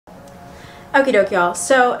Okie doke, y'all.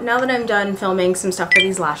 So now that I'm done filming some stuff for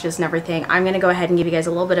these lashes and everything, I'm gonna go ahead and give you guys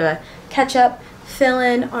a little bit of a catch up, fill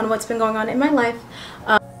in on what's been going on in my life.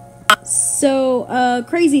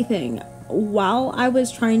 Crazy thing. While I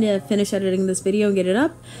was trying to finish editing this video and get it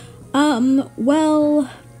up, well,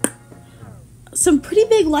 some pretty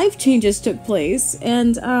big life changes took place,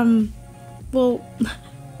 and, well,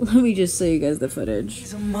 let me just show you guys the footage.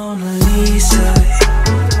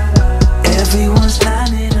 Everyone's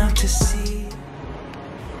lining up to see.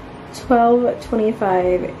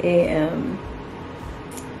 12:25 a.m.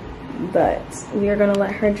 But we are gonna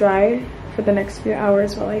let her dry for the next few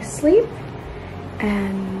hours while I sleep,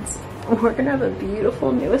 and we're gonna have a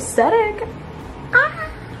beautiful new aesthetic. Ah,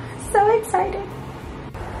 so excited.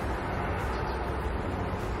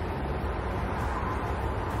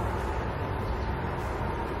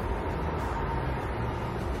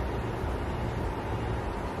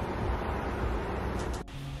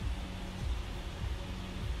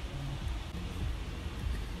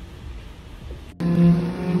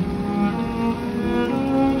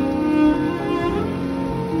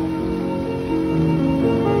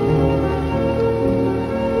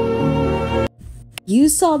 You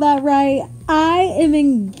saw that right. I am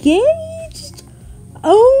engaged.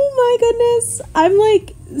 Oh my goodness. I'm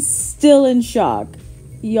like still in shock.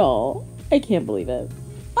 Y'all, I can't believe it.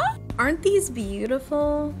 Ah, aren't these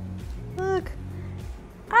beautiful? Look.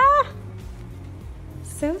 Ah,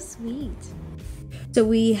 so sweet. So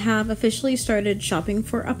we have officially started shopping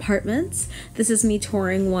for apartments. This is me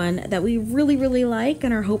touring one that we really like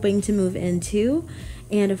and are hoping to move into.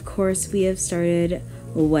 And of course we have started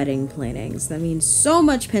wedding planning. So that means so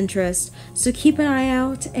much Pinterest. So keep an eye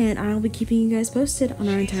out, and I'll be keeping you guys posted on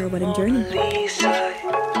our entire wedding journey.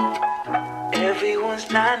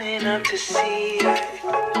 Everyone's lining up to see her.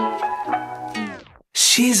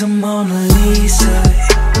 She's a Mona Lisa.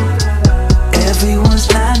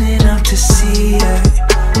 Everyone's lining up to see her.